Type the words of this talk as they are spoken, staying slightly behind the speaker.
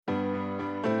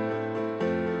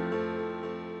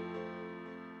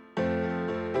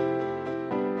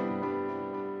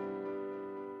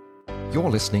You're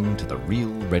listening to the Real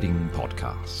Reading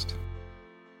Podcast.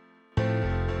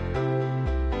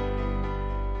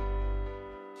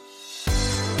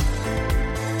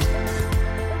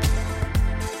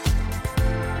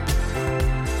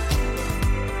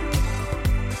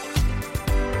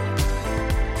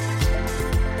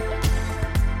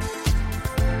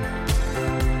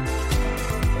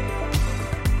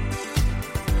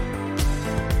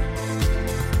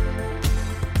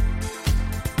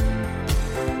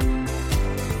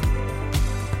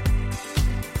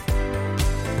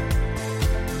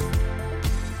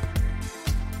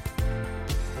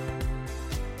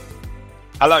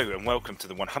 Hello and welcome to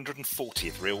the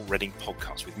 140th Real Reading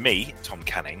Podcast with me, Tom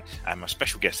Canning, and my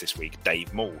special guest this week,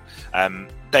 Dave Moore.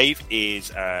 Dave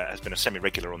has been a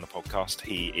semi-regular on the podcast.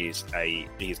 He is the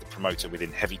promoter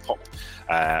within Heavy Pop,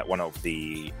 one of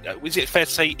the is it fair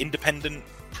to say independent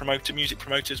music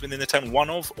promoters within the term?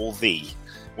 One of or the?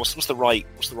 What's the right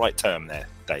term there,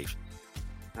 Dave?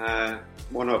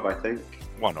 One of, I think.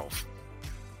 One of.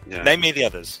 Yeah. Name me the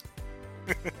others.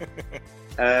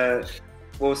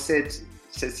 Well, Sid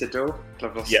Siddle,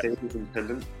 Club Lost Steam, is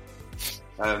independent.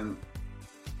 And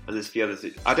there's a few others.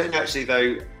 I don't actually,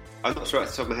 though, I'm not sure at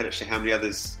the top of my head actually how many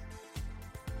others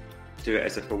do it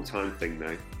as a full-time thing,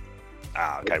 though.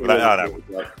 Okay.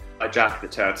 Like Jack the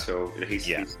Turtle, he's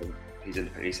at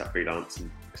freelance and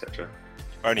etc.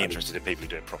 I'm only interested in people who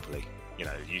do it properly.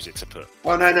 Use it to put.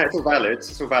 Oh no, it's all valid.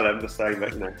 It's all valid. I'm just saying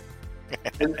that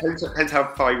depends how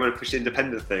far you want to push the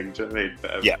independent thing. Do you know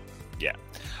what I mean?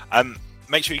 Yeah.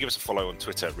 Make sure you give us a follow on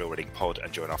Twitter at Real Reading Pod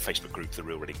and join our Facebook group, the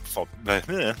Real Reading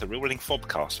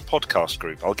Fobcast podcast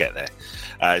group. I'll get there.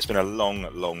 It's been a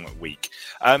long week.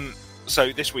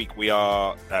 So this week we've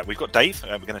got Dave.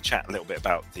 We're going to chat a little bit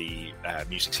about the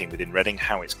music scene within Reading,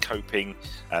 how it's coping,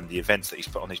 the events that he's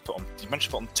put on. He managed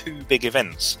to put on 2 big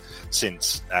events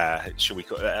since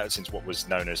since what was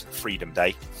known as Freedom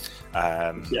Day.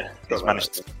 He's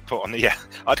managed to put on.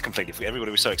 I'd completely forget.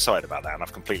 Everybody was so excited about that, and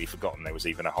I've completely forgotten there was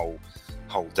even a whole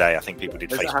day. I think people did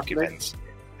Facebook events.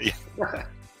 Yeah.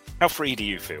 How free do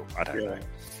you feel? I don't know.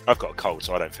 I've got a cold,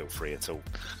 so I don't feel free at all.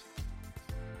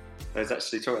 There's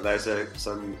actually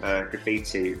some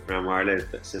graffiti around where I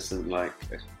live that says something like,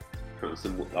 I think it's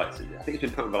been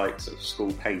put on by sort of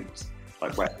school paint,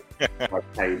 like wet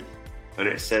paint, and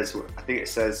it says,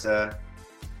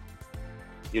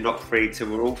 "You're not free till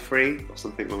we're all free," or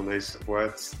something along those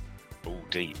words. All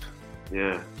deep.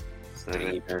 Yeah. So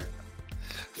deep.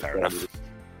 Fair enough.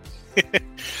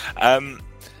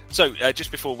 So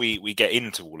just before we get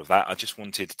into all of that, I just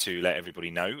wanted to let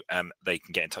everybody know they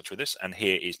can get in touch with us. And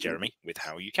here is Jeremy with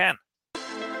how you can.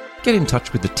 Get in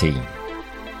touch with the team.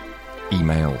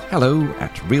 Email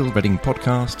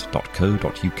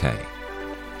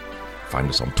hello@realreadingpodcast.co.uk. Find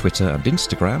us on Twitter and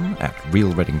Instagram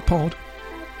 @RealReadingPod.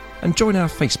 And join our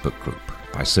Facebook group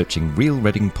by searching Real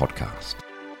Reading Podcast.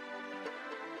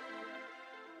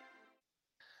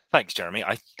 Thanks, Jeremy.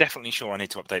 I'm definitely sure I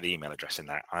need to update the email address in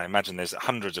that. I imagine there's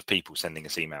hundreds of people sending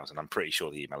us emails, and I'm pretty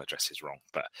sure the email address is wrong.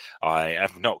 But I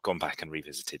have not gone back and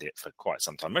revisited it for quite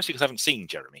some time, mostly because I haven't seen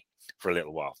Jeremy for a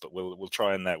little while. But we'll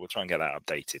try and get that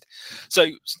updated. So,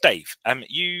 Dave,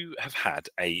 you have had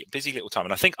a busy little time,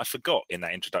 and I think I forgot in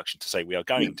that introduction to say we are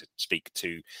going to speak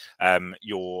to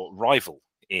your rival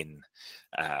in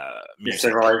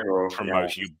music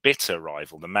promotion, you bitter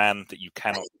rival, the man that you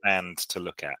cannot stand to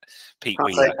look at, Pete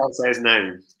Wheeler. Can't say his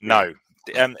name. No.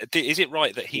 Is it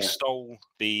right that he stole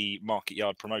the Market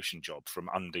Yard promotion job from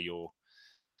under your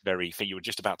very thing? You were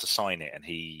just about to sign it, and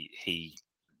he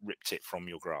ripped it from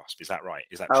your grasp. Is that right?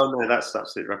 Is that? Oh no, that's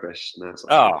absolute rubbish. No,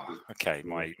 okay.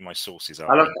 My sources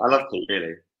are. I love Pete,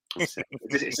 really. It's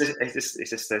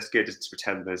just it's good just to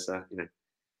pretend there's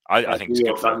I think it's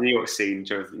good for New York scene,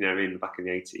 back in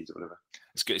the 80s or whatever.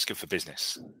 It's good. It's good for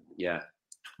business. Yeah,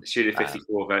 Studio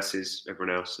 54 versus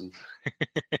everyone else, and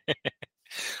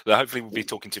well, hopefully we'll be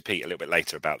talking to Pete a little bit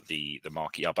later about the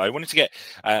Market Yard. But I wanted to get,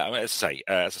 as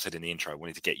I said in the intro, I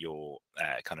wanted to get your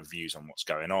kind of views on what's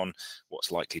going on, what's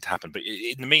likely to happen. But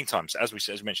in the meantime, as we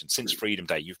mentioned, since Freedom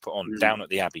Day, you've put on Down at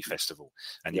the Abbey Festival,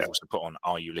 and you've also put on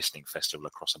Are You Listening Festival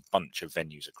across a bunch of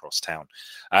venues across town.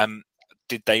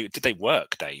 Did they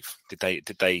work, Dave? Did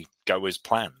they go as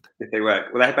planned? Did they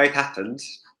work? Well, they both happened,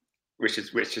 which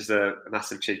is a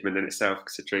massive achievement in itself,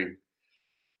 considering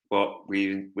what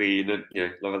we a lot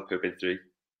of other people have been through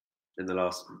in the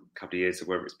last couple of years, or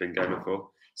wherever it's been going on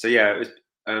for. So it was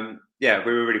we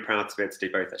were really proud to be able to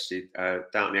do both. Actually,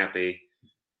 Down at the Abbey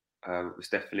was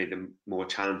definitely the more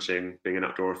challenging, being an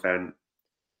outdoor event.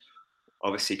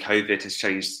 Obviously, COVID has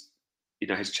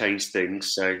changed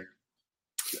things, so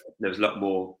there was a lot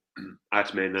more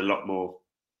admin, a lot more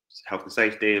health and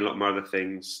safety and a lot more other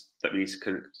things that we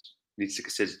need to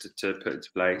consider to put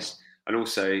into place. And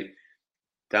also,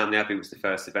 Down the Abbey was the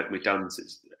first event we've done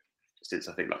since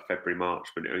I think like February, March,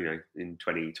 but in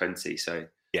 2020. So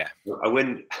yeah, I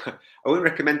wouldn't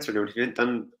recommend to anyone if you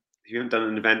haven't done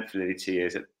an event for nearly 2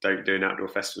 years, don't do an outdoor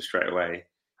festival straight away.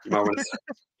 You might want to.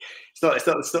 It's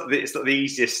not the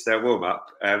easiest warm up.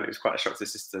 It was quite a shock to the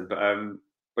system,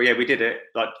 but yeah, we did it.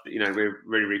 Like we're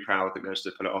really, really proud that we managed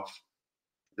to pull it off,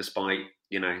 despite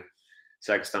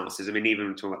circumstances. I mean,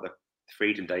 even talking about the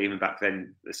Freedom Day, even back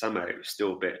then, the summer, it was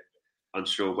still a bit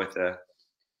unsure whether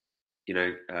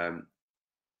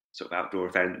sort of outdoor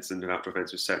events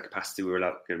with certain capacity we were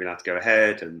going to be allowed to go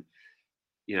ahead, and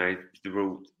the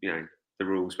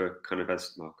rules were kind of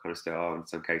still are in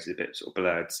some cases a bit sort of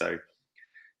blurred. So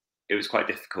it was quite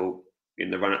difficult in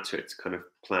the run up to it to kind of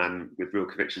plan with real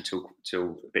conviction till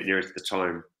a bit nearer to the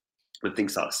time when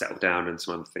things started to settle down and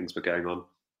some other things were going on.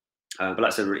 But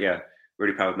like I said,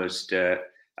 really proud of most to do it.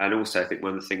 And also, I think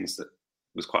one of the things that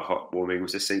was quite heartwarming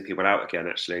was just seeing people out again,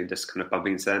 actually, and just kind of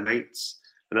bumping into their mates.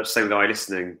 And that's the same with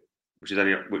iListening, which was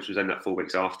only like 4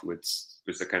 weeks afterwards.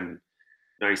 Was the kind of,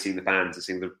 now you're seeing the bands and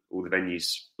seeing all the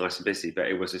venues nice and busy, but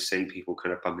it was just seeing people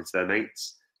kind of bump into their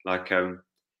mates. Like, kind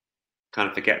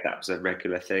of forget that was a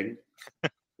regular thing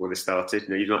when they started.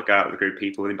 You might go out with a group of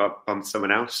people and bump into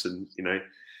someone else, and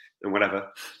and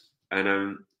whatever.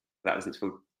 And that doesn't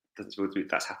feel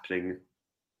that's happening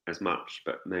as much,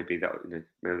 but maybe that maybe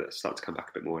that'll start to come back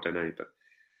a bit more. I don't know, but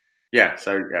yeah.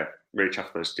 So yeah, really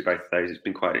chuffed managed to do both of those. It's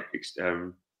been quite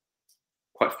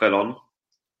full on,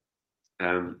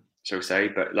 shall we say?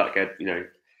 But but at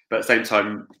the same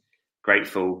time,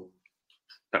 grateful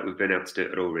that we've been able to do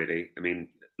it at all. Really, I mean,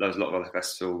 there's a lot of other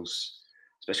festivals,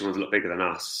 especially ones a lot bigger than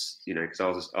us. Because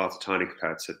ours are tiny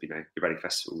compared to the Reading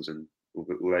festivals and all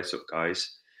those sort of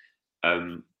guys.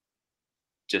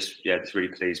 Just really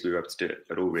pleased we were able to do it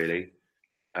at all, really.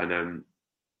 And and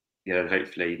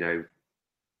hopefully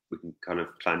we can kind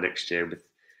of plan next year with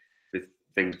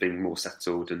things being more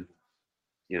settled and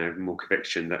more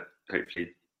conviction that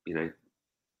hopefully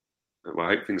well,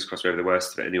 I hope fingers crossed we're over the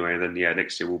worst of it anyway, and then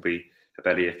next year will be a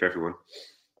better year for everyone.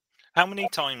 How many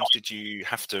times did you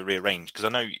have to rearrange? Because I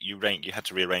know you had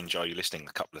to rearrange Are You Listening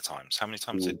a couple of times. How many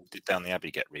times did Down the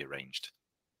Abbey get rearranged?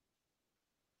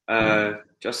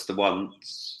 Just the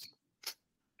once,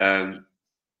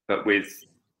 but with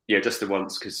just the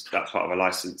once, because that's part of a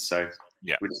license. So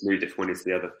we just moved it from one into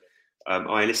the other.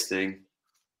 iListening,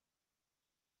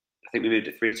 I think we moved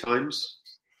it 3 times.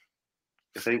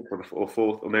 I think, or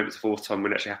fourth, or maybe it's the fourth time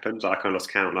when it actually happened. I kind of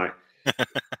lost count.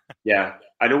 Yeah,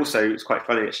 and also it's quite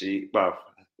funny actually. Well,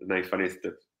 no, funny is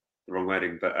the wrong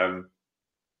wording, but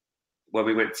when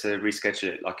we went to reschedule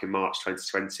it, like in March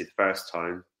 2020, the first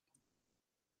time.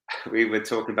 We were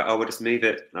talking about, we'll just move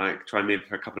it, try and move it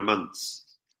for a couple of months,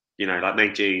 like May,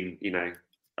 June,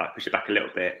 push it back a little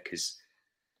bit because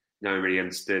no one really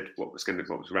understood what was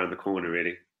around the corner,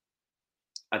 really.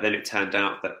 And then it turned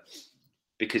out that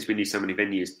because we knew so many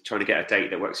venues, trying to get a date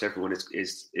that works for everyone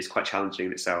is quite challenging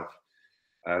in itself.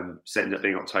 So it ended up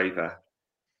being October,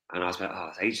 and I was like,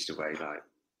 it's ages away. Like,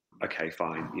 okay,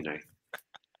 fine, And then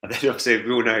obviously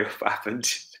we all know what happened.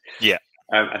 Yeah.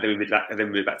 And then we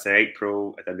moved back to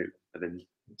April, and then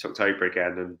to October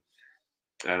again,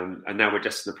 and now we're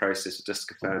just in the process of just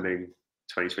confirming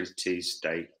 2022's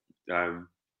date.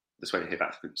 Just waiting to hear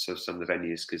back from some of the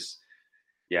venues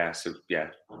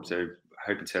so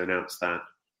hoping to announce that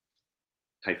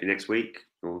hopefully next week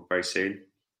or very soon.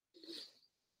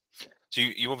 So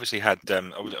you obviously had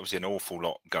obviously an awful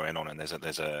lot going on, and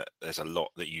there's a lot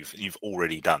that you've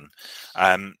already done.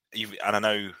 And I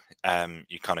know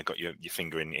you kind of got your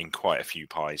finger in quite a few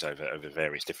pies over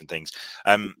various different things.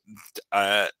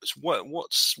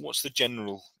 What's the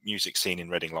general music scene in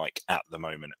Reading like at the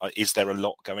moment? Is there a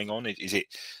lot going on? Is it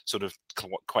sort of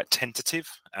quite tentative?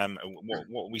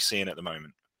 What are we seeing at the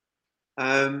moment?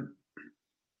 I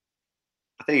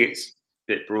think it's a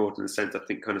bit broad in the sense I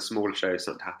think kind of smaller shows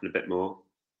start to happen a bit more.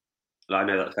 Like I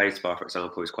know that Face Bar, for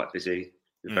example, is quite busy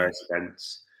with various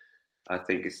events. I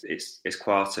think it's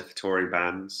quieter for touring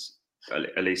bands,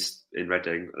 at least in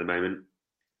Reading at the moment.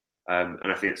 And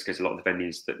I think it's because a lot of the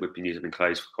venues that we've been using have been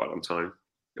closed for quite a long time.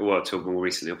 Well, until more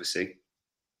recently, obviously.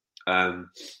 And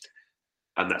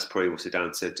that's probably also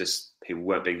down to just people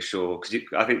weren't being sure. Because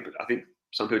I think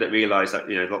some people don't realise that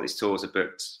a lot of these tours are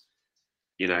booked,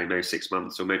 maybe 6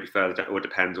 months or maybe further down, or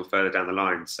depends, or further down the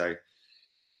line. So,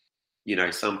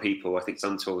 some people, I think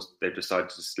some tours, they've decided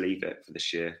to just leave it for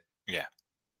this year. Yeah.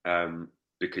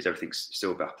 Because everything's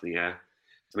still a bit up in the air.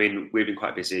 I mean, we've been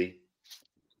quite busy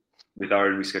with our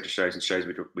own rescheduled shows and shows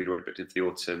we'd already booked in for the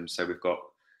autumn. So we've got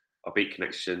our Beat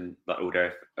Connection, like all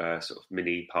day sort of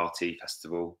mini party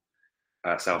festival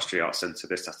at South Street Arts Centre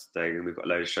this Saturday, and we've got a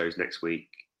load of shows next week,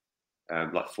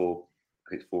 like four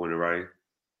in a row.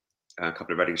 A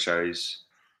couple of Reading shows.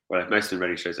 Well, most of the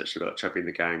Reading shows actually got like Chubby and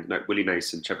the Gang. No, Willie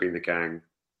Mason, Chubby and the Gang.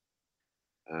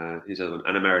 Who's the other one?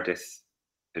 Anna Meredith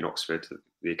in Oxford,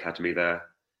 the academy there,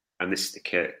 and This Is the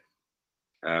Kit,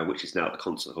 which is now at the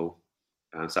concert hall.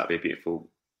 So that'd be a beautiful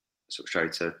sort of show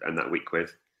to end that week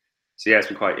with. So yeah, it's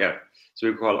been quite So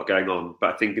we've got quite a lot going on,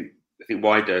 but I think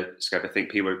wider scope. I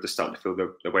think people are just starting to feel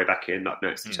their way back in. Like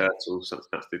next to Turtle, so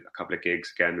that's a couple of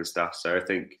gigs again and stuff. So I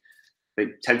think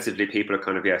tentatively people are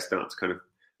kind of starting to kind of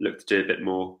look to do a bit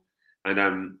more, and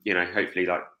hopefully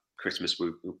like Christmas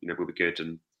will be good,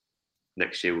 and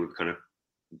next year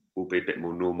will be a bit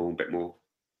more normal, a bit more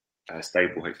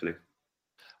stable, hopefully.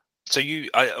 So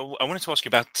I wanted to ask you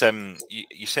about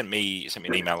you sent me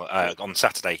an email on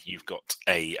Saturday. You've got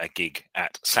a gig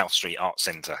at South Street Arts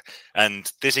Centre,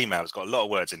 and this email has got a lot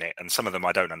of words in it, and some of them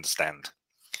I don't understand.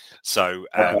 So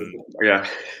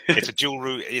it's a dual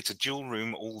room. It's a dual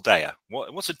room all dayer.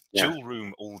 What's a dual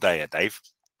room all dayer, Dave?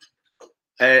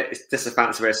 It's just a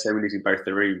fancy way of saying we're using both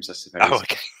the rooms, I suppose. Oh,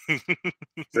 okay.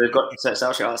 So we've got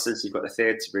South Street Arts Centre. You've got the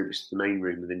theatre room, which is the main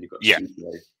room, and then you've got the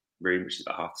studio room, which is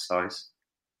about half the size.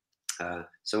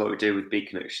 So what we do with Beat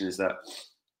Connection is that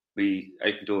we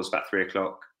open doors about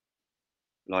 3:00.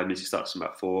 Live music starts from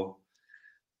about 4,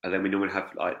 and then we normally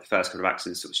have like the first kind of acts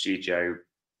in the sort of studio,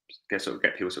 get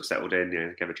people sort of settled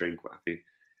in, have a drink, what have you.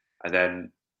 And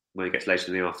then when it gets later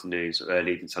in the afternoon, sort of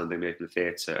early evening time, then we open the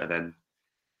theatre, and then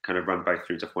kind of run both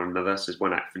rooms off one another. So as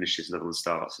one act finishes, another one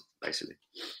starts, basically.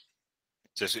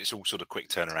 So it's all sort of quick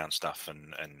turnaround stuff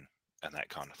and that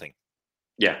kind of thing.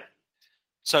 Yeah.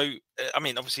 So, I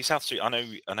mean, obviously, South Street. I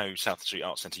know South Street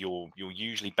Arts Centre. You're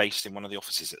usually based in one of the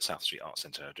offices at South Street Arts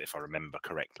Centre, if I remember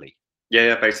correctly.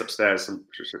 Yeah, based upstairs. And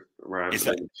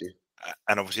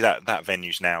obviously, that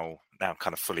venue's now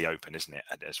kind of fully open, isn't it?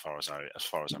 As far as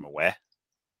I'm aware.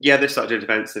 Yeah, they've started doing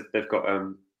events. They've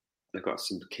got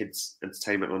some kids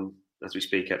entertainment on as we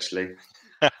speak, actually.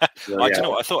 So, I don't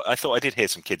know. I thought I did hear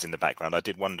some kids in the background. I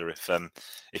did wonder if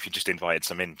you just invited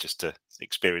some in just to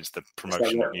experience the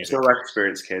promotion of music. It's not like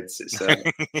experienced kids. It's a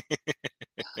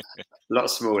lot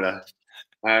smaller.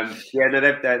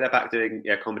 They're back doing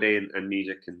comedy and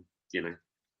music and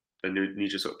the new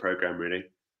sort of program really.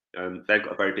 They've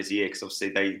got a very busy year because obviously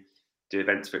they do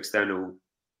events for external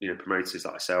promoters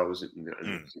like ourselves and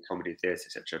comedy theatre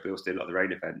etc. But also do a lot of their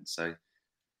own events. So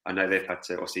I know they've had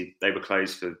to obviously they were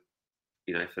closed for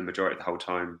for the majority of the whole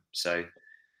time. So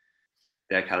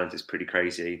their calendar is pretty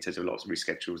crazy in terms of lots of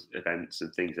rescheduled events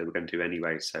and things they were going to do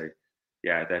anyway. So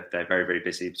yeah, they're very, very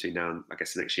busy between now and I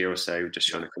guess the next year or so, just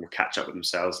trying to kind of catch up with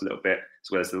themselves a little bit, as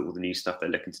well as all the new stuff they're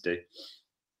looking to do.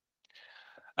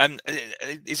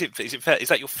 Is it fair? Is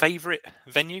that your favourite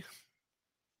venue?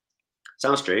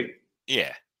 South Street?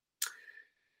 Yeah.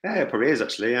 Yeah, it probably is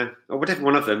actually. Yeah, or whatever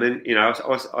one of them. And I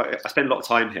spend a lot of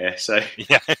time here, so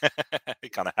yeah, you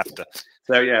kind of have to.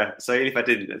 So yeah, so if I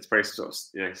didn't, it's probably sort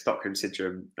of Stockholm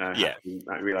syndrome.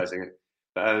 Realizing it,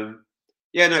 but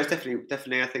it's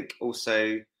definitely. I think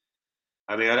also,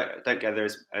 I mean, I don't go there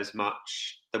as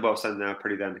much. The World Centre now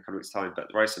probably there in a couple of weeks' time, but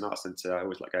the Royston Arts Centre, I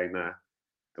always like going there.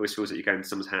 It always feels like you're going to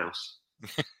someone's house.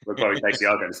 Well, probably basically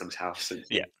are going to someone's house.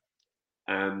 Yeah.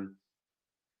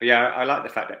 But yeah, I like the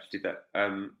fact actually that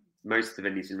most of the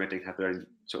venues in Reading have their own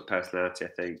sort of personality. I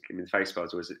think. I mean, the Face Bar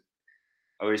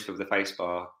I always feel the Face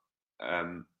Bar.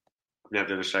 I've never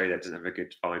done a show that doesn't have a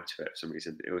good vibe to it for some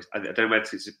reason. I don't know whether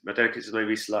I don't know if it's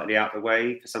maybe slightly out of the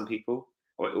way for some people,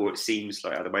 or it seems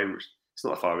like out of the way. Which it's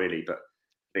not far really, but I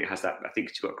think it has that. I think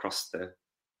you've got to cross the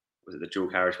dual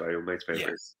carriageway or motorway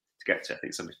to get to. I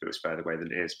think some people it's further away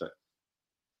than it is, but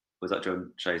was that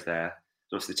done shows there? And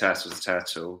obviously, the Turtle was the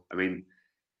Turtle. I mean.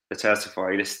 The Turtle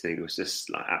Fire listening was just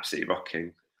like absolutely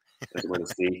rocking.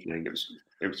 Wednesday evening,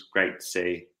 it was great to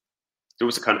see. It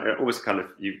was kind of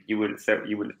you wouldn't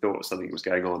have thought something was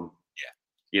going on.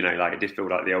 Yeah, like it did feel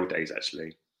like the old days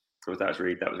actually. So that was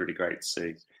really great to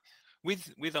see.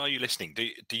 With Are You Listening?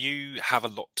 Do you have a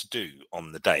lot to do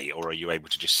on the day, or are you able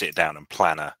to just sit down and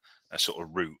plan a sort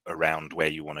of route around where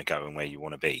you want to go and where you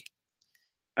want to be?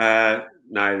 No,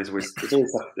 there's always stuff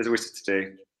to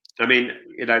do. I mean,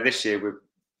 this year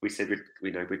we said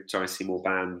we'd try and see more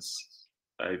bands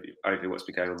over what's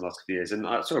been going on the last few years, and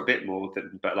I saw a bit more.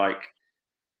 But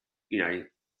the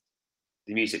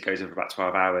music goes on for about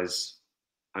 12 hours.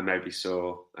 I maybe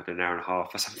saw an hour and a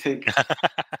half or something. Not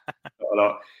a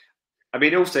lot. I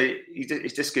mean, also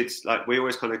it's just good. Like we're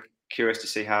always kind of curious to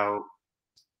see how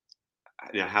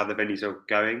the venues are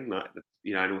going,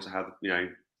 and also how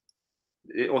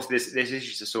also there's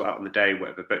issues to sort out on the day,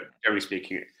 whatever. But generally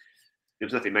speaking, there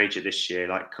was nothing major this year.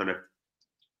 Like kind of,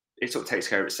 it sort of takes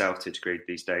care of itself to a degree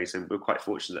these days, and we're quite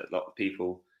fortunate that a lot of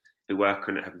people who work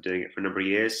on it have been doing it for a number of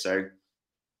years. So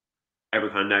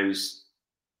everyone kind of knows,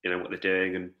 what they're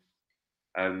doing.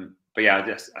 And but yeah, I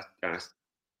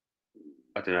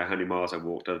don't know how many miles I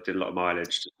walked. I did a lot of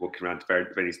mileage, just walking around to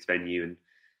various venue and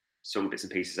some bits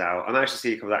and pieces out. I managed to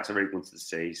see a couple of acts I really wanted to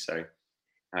see, so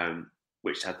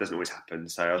which doesn't always happen.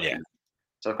 So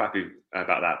so I'm quite happy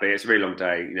about that. But it's a really long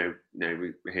day.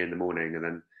 We're here in the morning, and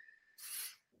then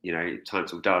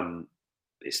time's all done.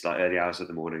 It's like early hours of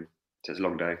the morning, so it's a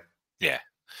long day. Yeah.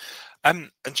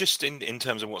 And just in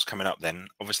terms of what's coming up, then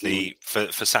obviously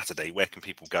for Saturday, where can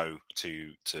people go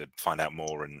to find out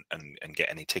more and get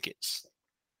any tickets?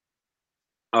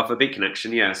 Oh, for Beat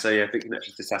Connection, yeah. So Beat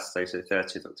Connection is Saturday, so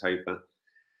 30th October.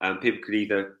 People could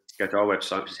either go to our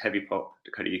website, which is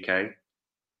heavypop.co.uk,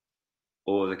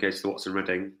 or they go to the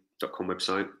watsonreading.com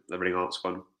website, the Reading Arts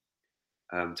one,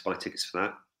 to buy tickets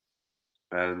for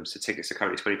that. So tickets are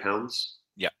currently £20.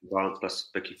 Yeah. Advance plus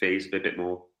booking fees, a bit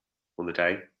more on the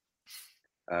day.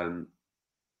 And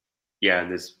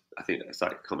there's, I think it's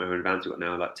like, I can't remember how many bands we've got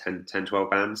now, like 10, 12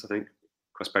 bands, I think,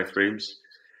 across both rooms.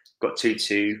 Got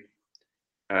Tutu.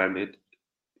 You've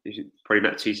probably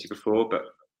met Tutu before,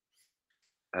 but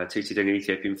Tutu doing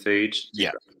Ethiopian food.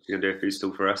 Yeah. She's going to do a food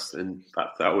stall for us, and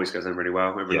that always goes on really well.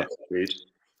 Everyone loves food.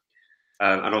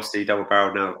 And obviously Double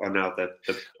Barrel now the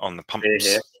on the pumps.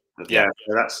 Here. Yeah,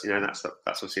 so that's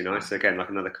obviously nice. So again, like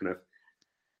another kind of,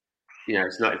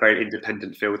 it's not a very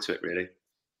independent feel to it, really,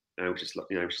 which is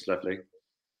lovely.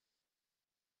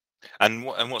 And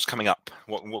what's coming up?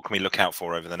 What can we look out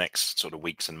for over the next sort of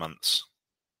weeks and months?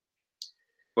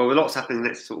 Well, a lot's happening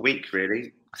next sort of week,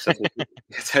 really. So,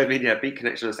 Beat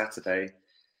Connection on Saturday,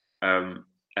 and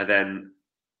then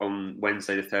on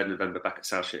Wednesday, the 3rd of November, back at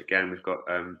South Street again. We've got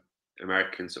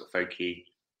American sort of folky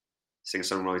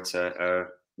singer-songwriter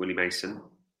Willie Mason,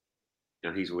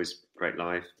 and he's always great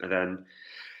live. And then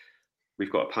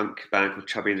we've got a punk band called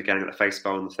Chubby and the Gang at the Face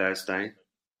Bar on the Thursday.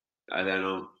 And then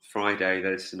on Friday,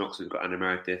 there's in Oxford, we've got Anna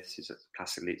Meredith, who's a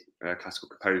classical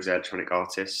composer, electronic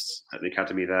artist at the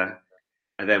Academy there.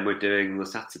 And then we're doing on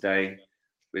Saturday,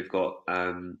 we've got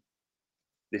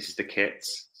This Is the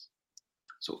Kits,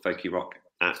 sort of folky rock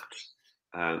act,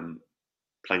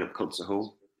 playing at the concert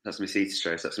hall. That's going to be theatre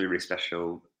show, so that's going to be really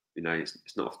special.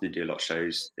 It's not often you do a lot of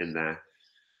shows in there.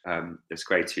 There's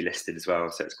grade 2 listed as well,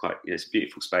 so it's quite, it's a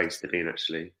beautiful space to be in,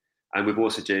 actually. And we're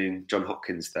also doing John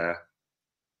Hopkins there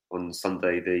on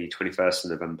Sunday, the 21st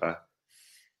of November.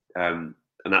 And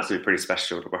that's going to be pretty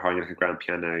special. We're hiring like a grand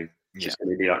piano. Yeah. It's going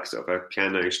to be like sort of a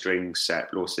piano string set,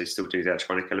 but also still do the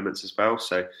electronic elements as well.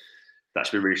 So that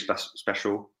should be really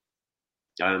special.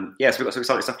 So we've got some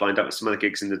exciting stuff lined up with some other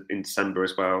gigs in December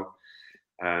as well.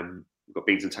 We've got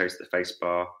Beans and Toast at the Face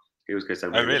Bar. He always goes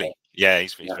down. Oh, really? Yeah,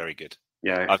 he's very good.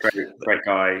 Yeah, great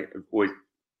guy.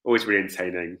 Always really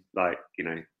entertaining. Like,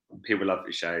 people love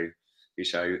his show.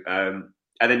 And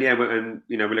then we're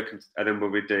looking. And then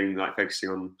we'll be doing like focusing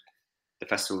on the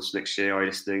festivals next year. Are You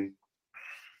Listening?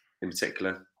 In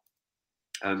particular.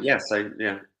 We'll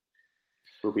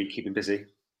be keeping busy.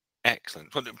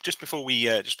 Excellent. Well, just before we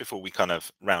kind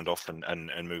of round off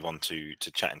and move on to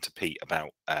chatting to Pete about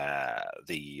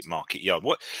the Market Yard.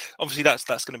 Obviously that's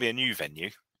going to be a new venue.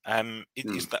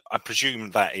 Is that, I presume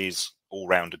that is all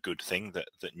round a good thing that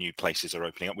new places are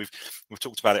opening up. We've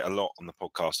talked about it a lot on the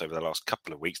podcast over the last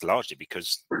couple of weeks, largely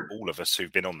because all of us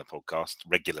who've been on the podcast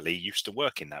regularly used to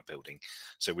work in that building,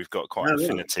 so we've got quite an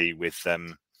affinity with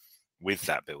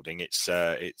that building. It's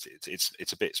a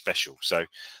bit special. So,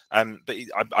 but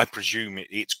I presume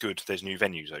it's good. There's new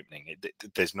venues opening.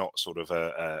 There's not sort of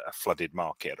a flooded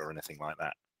market or anything like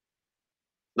that.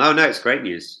 No, it's great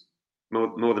news.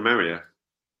 More the merrier.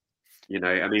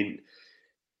 I mean,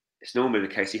 it's normally the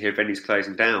case you hear venues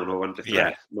closing down or under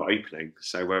threat, not opening.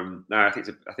 So, I think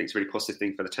it's a really positive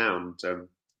thing for the town. And,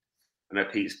 I know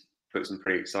Pete's put some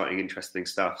pretty exciting, interesting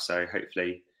stuff. So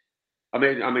hopefully, I'm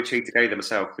intrigued to go there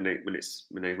myself when it's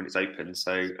open.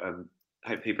 So I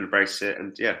hope people embrace it,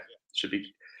 and should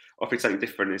be offering something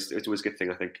different. It's always a good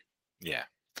thing, I think. Yeah.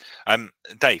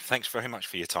 Dave, thanks very much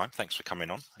for your time. Thanks for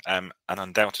coming on. And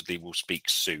undoubtedly we'll speak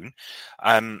soon.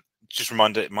 Just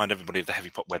remind everybody of the Heavy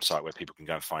Pop website where people can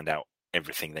go and find out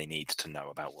everything they need to know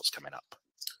about what's coming up.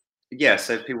 Yeah,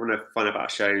 so if people want to find out about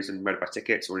shows and read about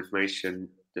tickets or information,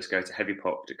 just go to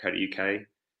heavypop.co.uk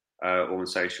or on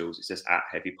socials. It's just at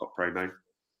Heavy Pop Promo.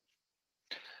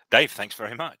 Dave, thanks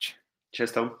very much.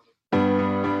 Cheers, Tom.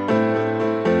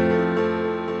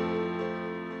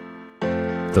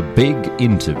 The Big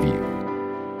Interview.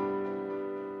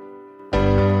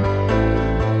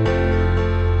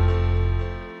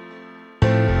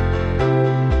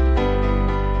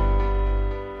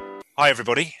 Hi,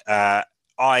 everybody. I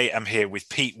am here with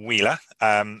Pete Wheeler.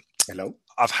 Hello.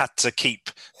 I've had to keep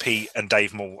Pete and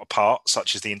Dave Moore apart,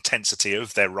 such as the intensity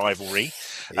of their rivalry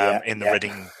in the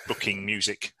Reading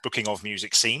booking of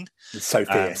music scene. It's so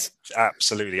fierce.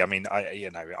 Absolutely. I mean,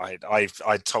 I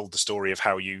told the story of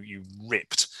how you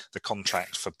ripped the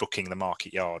contract for booking the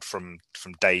Market Yard from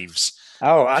Dave's.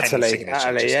 Oh, utterly.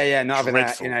 Yeah. Not having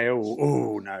that,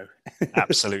 no.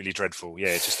 Absolutely dreadful.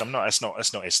 Yeah, just I'm not. It's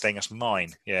not his thing. It's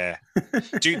mine. Yeah.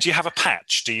 Do you have a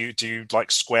patch? Do you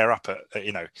like square up at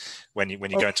when you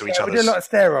go into each other's? We do a lot of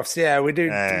stare-offs. Yeah, we do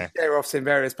stare-offs in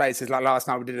various places. Like last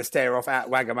night, we did a stare-off at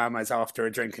Wagamama's after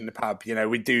a drink in the pub.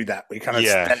 We do that. We kind of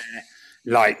stare,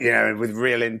 with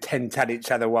real intent at each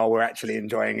other while we're actually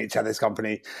enjoying each other's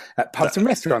company at pubs and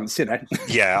restaurants.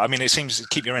 Yeah, I mean, it seems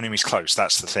keep your enemies close.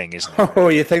 That's the thing, isn't it? Oh,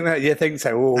 you think that? You think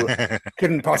so? Oh,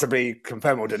 couldn't possibly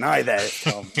confirm or deny that,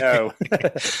 Tom. No.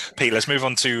 Pete, let's move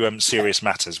on to serious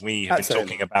matters. We have been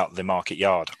talking about the Market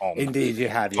Yard on Indeed, you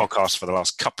have podcast for the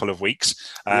last couple of weeks.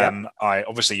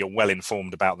 Obviously you're well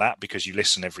informed about that because you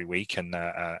listen every week and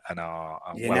are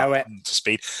up to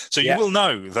speed. So you will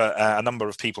know that a number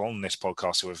of people on this podcast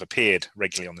who have appeared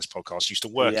regularly on this podcast used to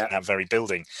work in that very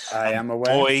building. I am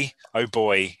aware.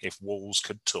 Boy, if walls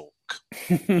could talk.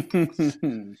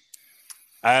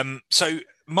 So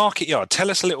Market Yard,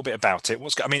 tell us a little bit about it.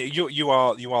 You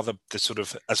are the sort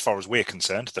of, as far as we're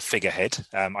concerned, the figurehead.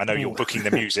 I know you're booking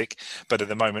the music, but at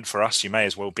the moment for us, you may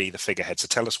as well be the figurehead. So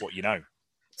tell us what you know.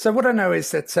 So what I know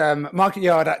is that Market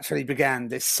Yard actually began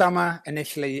this summer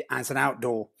initially as an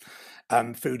outdoor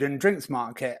food and drinks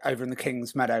market over in the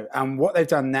King's Meadow. And what they've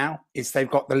done now is they've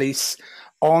got the lease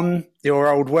on your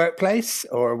old workplace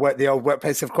the old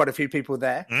workplace of quite a few people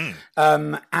there.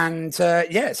 So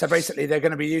basically they're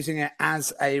going to be using it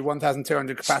as a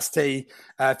 1,200 capacity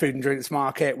food and drinks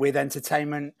market with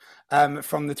entertainment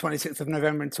from the 26th of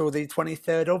November until the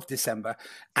 23rd of December.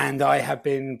 And I have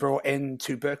been brought in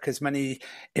to book as many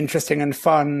interesting and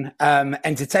fun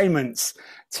entertainments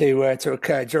to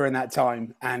occur during that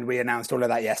time. And we announced all of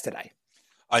that yesterday.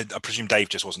 I presume Dave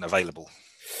just wasn't available.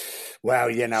 Well,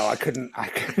 I couldn't.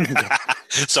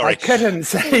 Sorry, I couldn't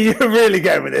say you're really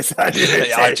going with this.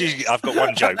 I've got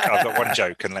one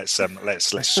joke, and let's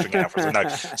string it out for a no.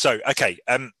 So okay,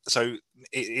 so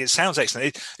it sounds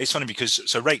excellent. It's funny because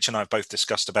Rach and I have both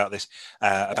discussed about this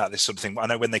sort of thing. I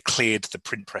know when they cleared the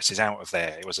print presses out of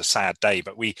there, it was a sad day,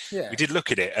 but we did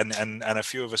look at it, and a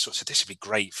few of us sort of said this would be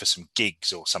great for some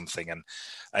gigs or something, and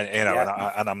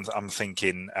I'm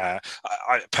thinking, I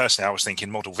personally was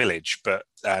thinking Model Village, but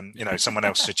someone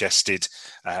else suggested,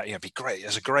 it'd be great.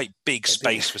 There's a great big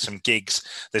space for some gigs.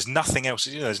 There's nothing else.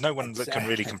 There's no one that can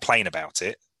really complain about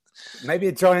it. Maybe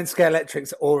a Giant Scale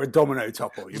Electrics or a domino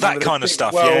topple. That kind of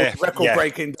stuff,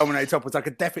 record-breaking domino topples. I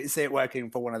could definitely see it working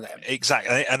for one of them.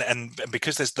 Exactly, and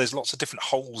because there's lots of different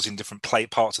holes in different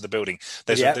parts of the building.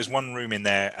 There's one room in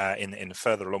there in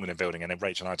further along in the building, and then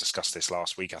Rachel and I discussed this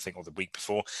last week, I think, or the week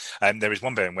before. There is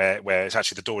one building where it's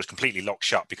actually the door is completely locked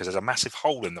shut because there's a massive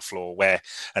hole in the floor where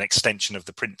an extension of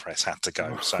the print press had to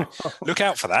go. So look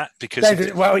out for that because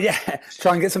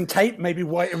try and get some tape, maybe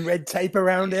white and red tape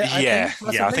around it.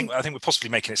 I think we're possibly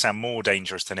making it sound more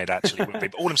dangerous than it actually would be.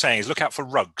 But all I'm saying is look out for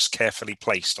rugs carefully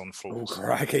placed on floors. Oh,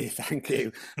 crikey, thank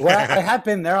you. Well, I have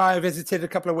been there. I visited a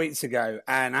couple of weeks ago,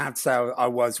 and I have to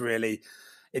say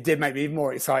it did make me even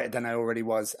more excited than I already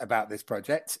was about this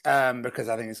project because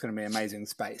I think it's going to be an amazing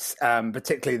space,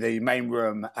 particularly the main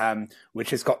room, which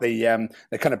has got the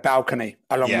kind of balcony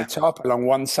along the top, along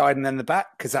one side and then the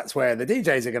back, because that's where the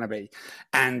DJs are going to be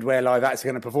and where live acts are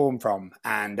going to perform from.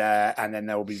 And then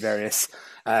there will be various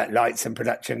lights and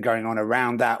production going on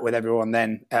around that with everyone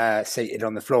then seated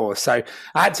on the floor. So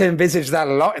I had to envisage that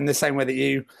a lot in the same way that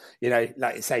you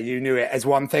like you say, you knew it as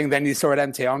one thing, then you saw it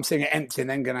empty. I'm seeing it empty and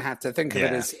then going to have to think of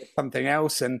it as something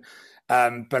else. And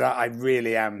but I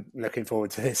really am looking forward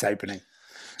to this opening.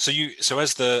 So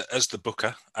as the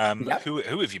booker, who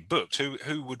have you booked?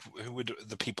 Who would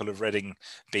the people of Reading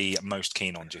be most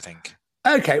keen on, do you think?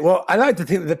 Okay, well, I like to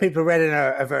think that the people of Reading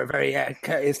are very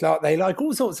courteous lot. They like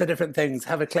all sorts of different things,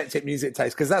 have eclectic music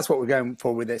taste, because that's what we're going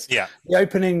for with this. Yeah. The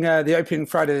opening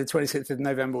Friday, the 26th of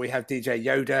November, we have DJ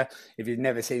Yoda. If you've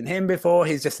never seen him before,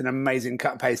 he's just an amazing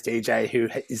cut-paste DJ who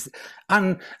is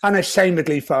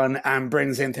unashamedly fun and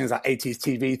brings in things like 80s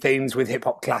TV themes with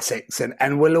hip-hop classics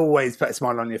and will always put a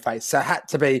smile on your face. So it had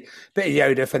to be a bit of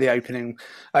Yoda for the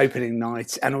opening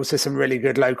night, and also some really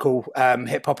good local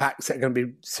hip-hop acts that are going to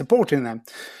be supporting them.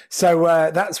 So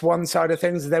that's one side of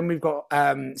things. Then we've got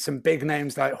some big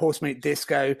names like Horsemeat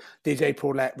Disco, DJ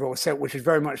Paulette, Raw Silk, which is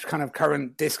very much kind of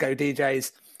current disco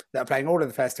DJs that are playing all of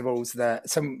the festivals,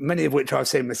 many of which I've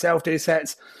seen myself do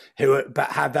sets,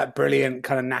 but have that brilliant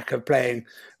kind of knack of playing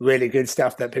really good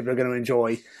stuff that people are going to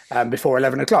enjoy before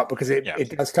 11 o'clock, because it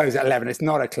does close at 11. It's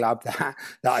not a club, that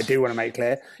I do want to make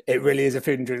clear. It really is a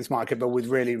food and drinks market, but with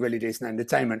really, really decent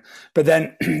entertainment. But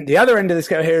then the other end of the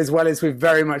scale here as well is we've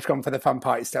very much gone for the fun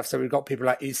party stuff. So we've got people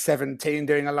like E17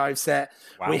 doing a live set.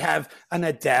 Wow. We have an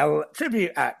Adele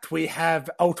tribute act. We have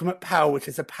Ultimate Power, which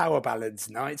is a power ballads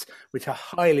night, which I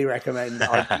highly recommend.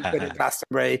 I've been at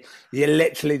Glastonbury. You're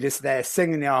literally just there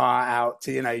singing your heart out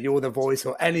to, You're the Voice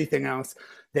or anything else.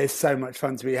 There's so much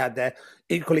fun to be had there.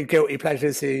 Equally guilty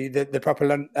pleasures. The proper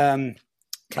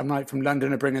Club Night from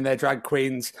London are bringing their drag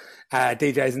queens,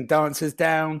 DJs and dancers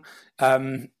down.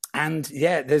 And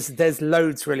yeah, there's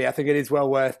loads really. I think it is well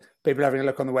worth people having a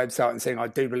look on the website and saying, I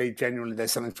do believe genuinely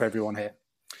there's something for everyone here.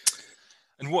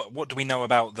 And what do we know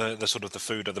about the sort of the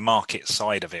food or the market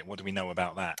side of it? What do we know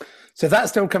about that? So that's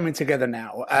still coming together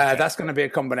now. Okay. That's going to be a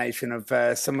combination of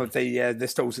some of the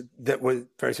stalls that were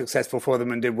very successful for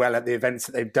them and did well at the events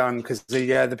that they've done, because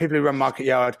the people who run Market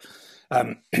Yard,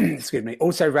 excuse me,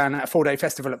 also ran a 4-day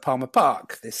festival at Palmer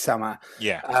Park this summer.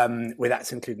 Yeah. With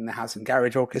acts including the House and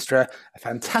Garage Orchestra, a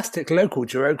fantastic local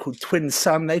duo called Twin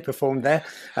Sun. They performed there.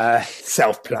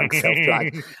 Self-plug.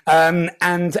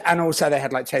 And also they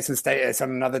had like Chase and Status on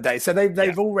another day. So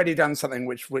they've already done something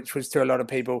which was to a lot of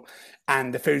people,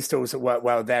 and the food stalls that work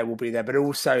well there will be there. But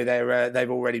also they've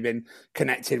already been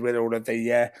connected with all of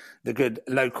the good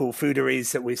local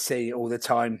fooderies that we see all the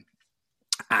time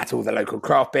at all the local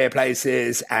craft beer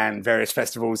places and various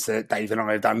festivals that Dave and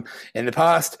I have done in the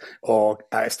past or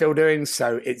still doing.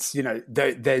 So it's,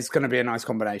 there's going to be a nice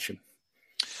combination.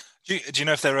 Do you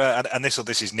know if there are, and this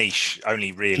is niche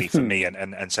only really for me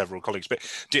and several colleagues, but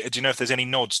do you know if there's any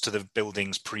nods to the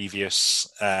building's previous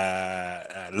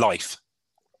life?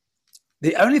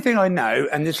 The only thing I know,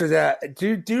 and this was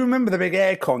do you remember the big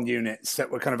aircon units that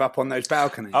were kind of up on those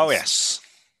balconies? Oh, yes.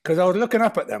 Because I was looking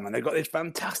up at them and they've got this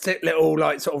fantastic little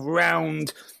sort of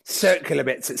round circular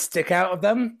bits that stick out of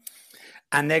them.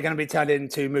 And they're going to be turned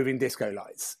into moving disco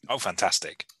lights. Oh,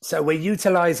 fantastic. So we're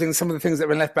utilising some of the things that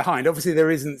were left behind. Obviously,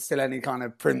 there isn't still any kind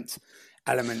of print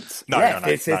elements left.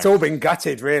 It's all been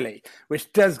gutted, really,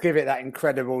 which does give it that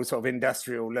incredible sort of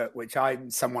industrial look, which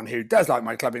I'm someone who does like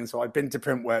my clubbing. So I've been to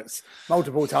Printworks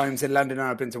multiple times in London and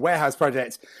I've been to Warehouse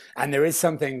Projects. And there is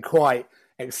something quite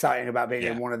exciting about being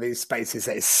in one of these spaces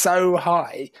that is so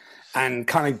high and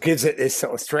kind of gives it this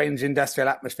sort of strange industrial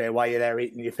atmosphere while you're there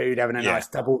eating your food, having a nice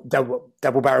double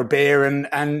barrel beer and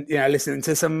listening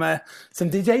to some DJ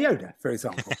Yoda, for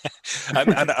example.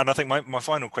 and I think my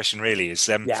final question really is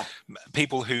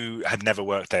people who had never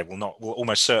worked there will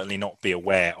almost certainly not be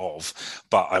aware of,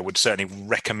 but I would certainly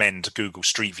recommend Google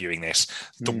Street Viewing this,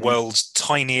 the world's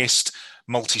tiniest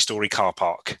multi-story car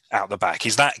park out the back.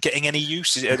 Is that getting any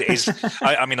use?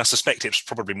 I mean, I suspect it's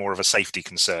probably more of a safety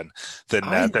concern than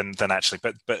actually.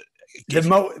 But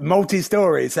the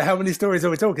multi-story. So how many stories are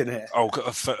we talking here? Oh,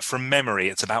 from memory,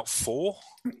 it's about 4.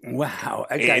 Wow.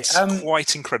 Okay. It's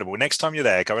quite incredible. Next time you're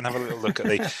there, go and have a little look at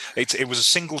the. It was a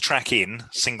single track in,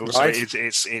 single. Right. So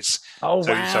it's. Oh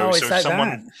wow! So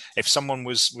if someone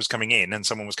was coming in and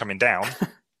someone was coming down.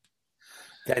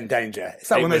 Then danger. It's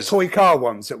like one of those toy car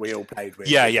ones that we all played with.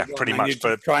 Yeah, pretty much.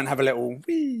 But try and have a little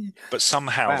wee. But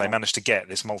somehow they managed to get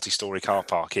this multi-story car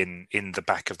park in the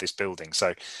back of this building.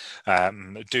 So I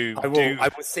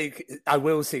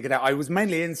will seek it out. I was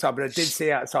mainly inside, but I did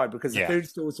see outside because the food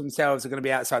stalls themselves are going to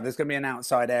be outside. There's going to be an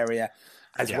outside area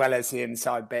as well as the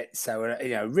inside bit. So,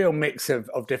 a real mix of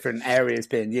different areas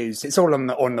being used. It's all on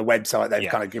the website. They've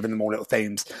kind of given them all little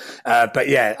themes. But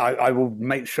I will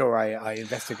make sure I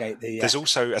investigate the... There's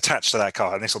also attached to that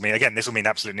car, and this will mean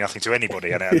absolutely nothing to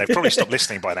anybody. And they've probably stopped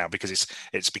listening by now because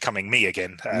it's becoming me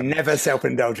again. Never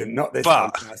self-indulgent, not this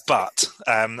podcast. But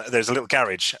there's a little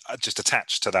garage just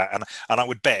attached to that. And I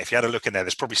would bet if you had a look in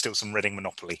there's probably still some Reading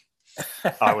Monopoly.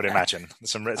 I would imagine.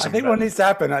 I think what needs to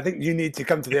happen, I think you need to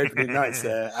come to the opening nights.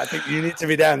 I think you need to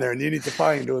be down there and you need to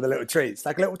find all the little treats,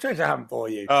 like a little treasure hunt for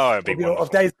you. Oh, it'd be wonderful.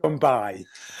 Of days gone by.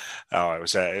 Oh, it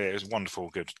was wonderful,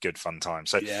 good fun time.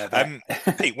 So,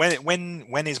 Pete,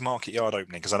 when is Market Yard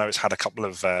opening? Because I know it's had a couple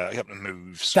of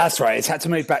moves. That's right. It's had to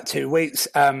move back 2 weeks,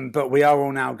 but we are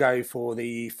all now go for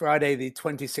the Friday, the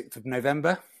 26th of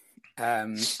November.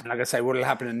 And like I say, what will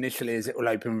happen initially is it will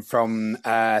open from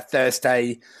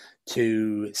Thursday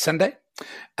to Sunday.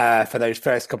 for those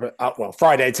first couple of,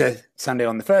 Friday to Sunday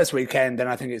on the first weekend. Then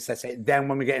I think that's it. Then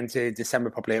when we get into December,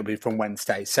 probably it'll be from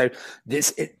Wednesday. So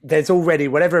there's already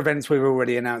whatever events we've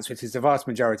already announced, which is the vast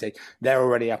majority, they're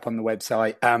already up on the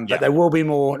website. But there will be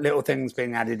more little things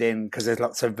being added in because there's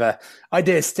lots of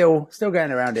ideas still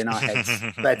going around in our heads.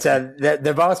 But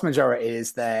the vast majority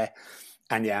is there.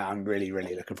 And yeah, I'm really,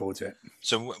 really looking forward to it.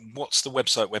 So what's the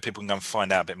website where people can go and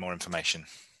find out a bit more information?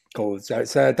 Cool. So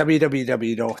it's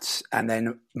www. and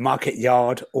then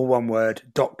marketyard, all one word,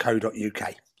 .co.uk.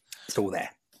 It's all there.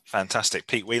 Fantastic.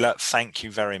 Pete Wheeler, thank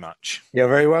you very much. You're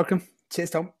very welcome. Cheers,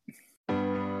 Tom.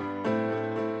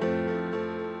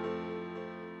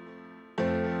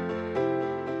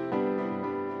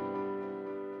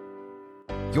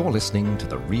 You're listening to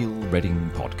the Real Reading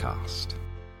Podcast.